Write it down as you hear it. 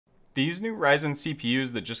These new Ryzen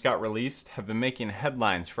CPUs that just got released have been making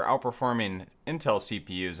headlines for outperforming Intel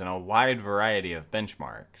CPUs in a wide variety of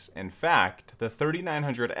benchmarks. In fact, the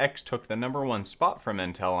 3900X took the #1 spot from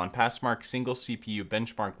Intel on Passmark's single CPU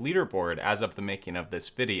benchmark leaderboard as of the making of this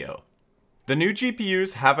video. The new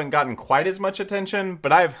GPUs haven't gotten quite as much attention,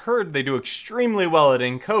 but I've heard they do extremely well at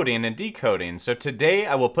encoding and decoding, so today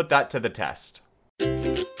I will put that to the test.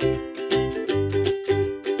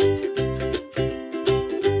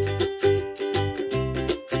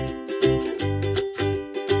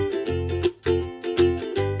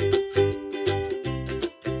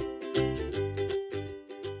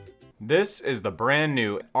 This is the brand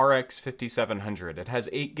new RX 5700. It has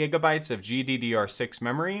 8 GB of GDDR6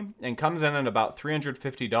 memory and comes in at about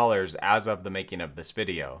 $350 as of the making of this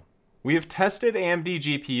video. We have tested AMD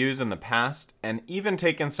GPUs in the past and even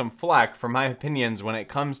taken some flack for my opinions when it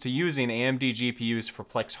comes to using AMD GPUs for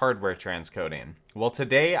Plex hardware transcoding. Well,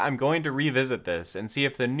 today I'm going to revisit this and see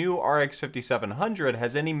if the new RX 5700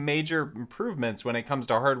 has any major improvements when it comes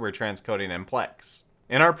to hardware transcoding in Plex.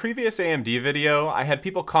 In our previous AMD video, I had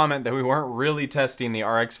people comment that we weren't really testing the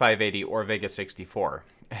RX 580 or Vega 64.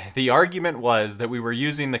 The argument was that we were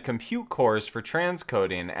using the compute cores for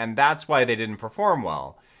transcoding, and that's why they didn't perform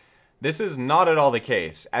well. This is not at all the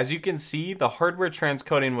case. As you can see, the hardware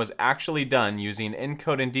transcoding was actually done using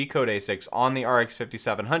encode and decode ASICs on the RX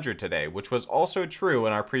 5700 today, which was also true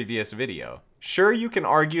in our previous video. Sure, you can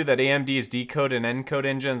argue that AMD's decode and encode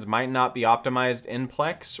engines might not be optimized in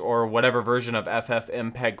Plex, or whatever version of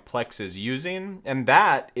FFmpeg Plex is using, and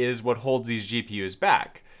that is what holds these GPUs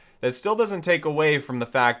back. That still doesn't take away from the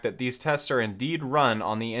fact that these tests are indeed run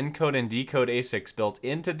on the encode and decode ASICs built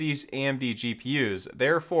into these AMD GPUs,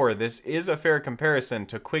 therefore this is a fair comparison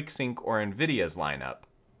to QuickSync or Nvidia's lineup.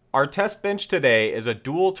 Our test bench today is a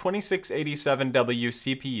dual 2687W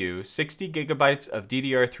CPU, 60 GB of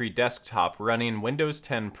DDR3 desktop running Windows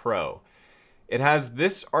 10 Pro. It has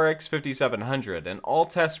this RX 5700 and all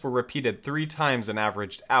tests were repeated 3 times and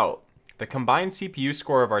averaged out. The combined CPU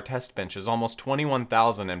score of our test bench is almost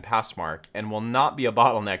 21,000 in Passmark and will not be a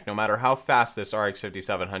bottleneck no matter how fast this RX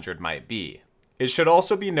 5700 might be. It should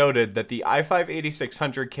also be noted that the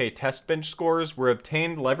i5-8600K test bench scores were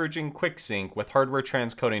obtained leveraging QuickSync with hardware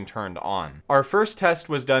transcoding turned on. Our first test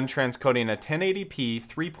was done transcoding a 1080p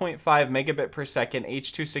 3.5 megabit per second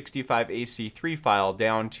H.265 file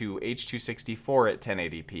down to H.264 at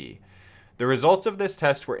 1080p. The results of this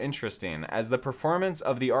test were interesting, as the performance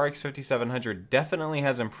of the RX 5700 definitely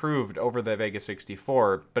has improved over the Vega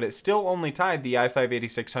 64, but it still only tied the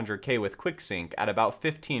i5-8600K with QuickSync at about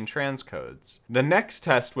 15 transcodes. The next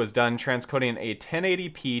test was done transcoding a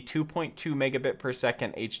 1080p 2.2 megabit per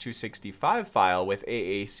second H.265 file with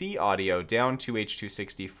AAC audio down to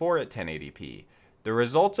H.264 at 1080p. The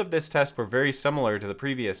results of this test were very similar to the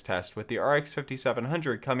previous test, with the RX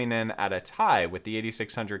 5700 coming in at a tie with the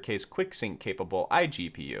 8600K's QuickSync capable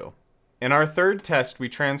iGPU. In our third test, we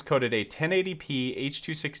transcoded a 1080p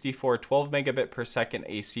H.264 12 megabit per second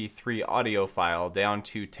AC3 audio file down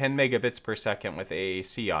to 10 megabits per second with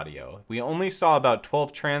AAC audio. We only saw about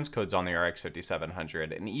 12 transcodes on the RX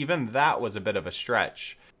 5700, and even that was a bit of a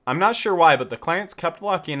stretch. I'm not sure why, but the clients kept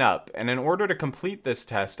locking up, and in order to complete this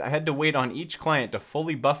test, I had to wait on each client to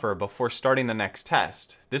fully buffer before starting the next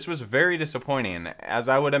test. This was very disappointing, as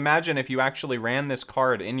I would imagine if you actually ran this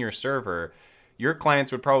card in your server, your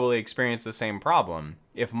clients would probably experience the same problem.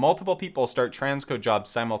 If multiple people start transcode jobs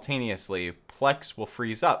simultaneously, Plex will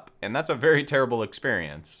freeze up, and that's a very terrible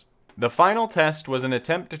experience. The final test was an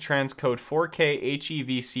attempt to transcode 4K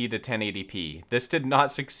HEVC to 1080p. This did not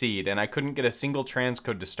succeed, and I couldn't get a single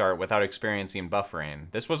transcode to start without experiencing buffering.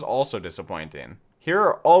 This was also disappointing. Here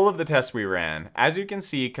are all of the tests we ran. As you can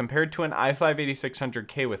see, compared to an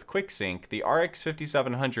i5-8600K with QuickSync, the RX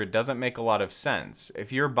 5700 doesn't make a lot of sense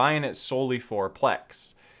if you're buying it solely for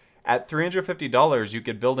Plex. At $350, you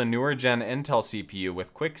could build a newer gen Intel CPU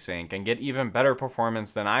with QuickSync and get even better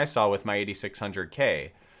performance than I saw with my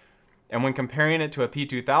 8600K. And when comparing it to a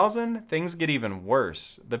P2000, things get even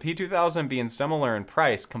worse. The P2000 being similar in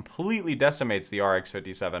price completely decimates the RX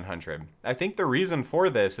 5700. I think the reason for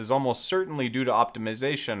this is almost certainly due to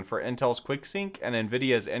optimization for Intel's QuickSync and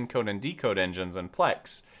Nvidia's encode and decode engines in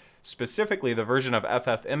Plex, specifically the version of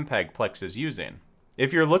FFmpeg Plex is using.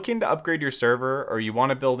 If you're looking to upgrade your server or you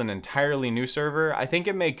want to build an entirely new server, I think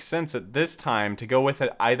it makes sense at this time to go with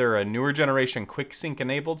either a newer generation QuickSync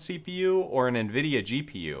enabled CPU or an Nvidia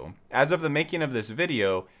GPU. As of the making of this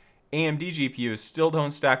video, AMD GPUs still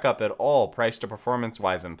don't stack up at all price to performance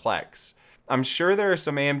wise in Plex. I'm sure there are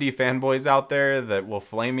some AMD fanboys out there that will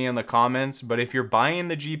flame me in the comments, but if you're buying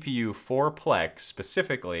the GPU for Plex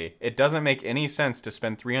specifically, it doesn't make any sense to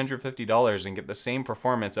spend $350 and get the same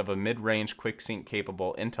performance of a mid-range quick-sync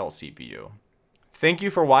capable Intel CPU. Thank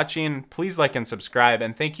you for watching, please like and subscribe,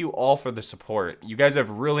 and thank you all for the support. You guys have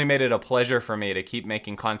really made it a pleasure for me to keep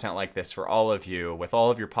making content like this for all of you, with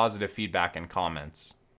all of your positive feedback and comments.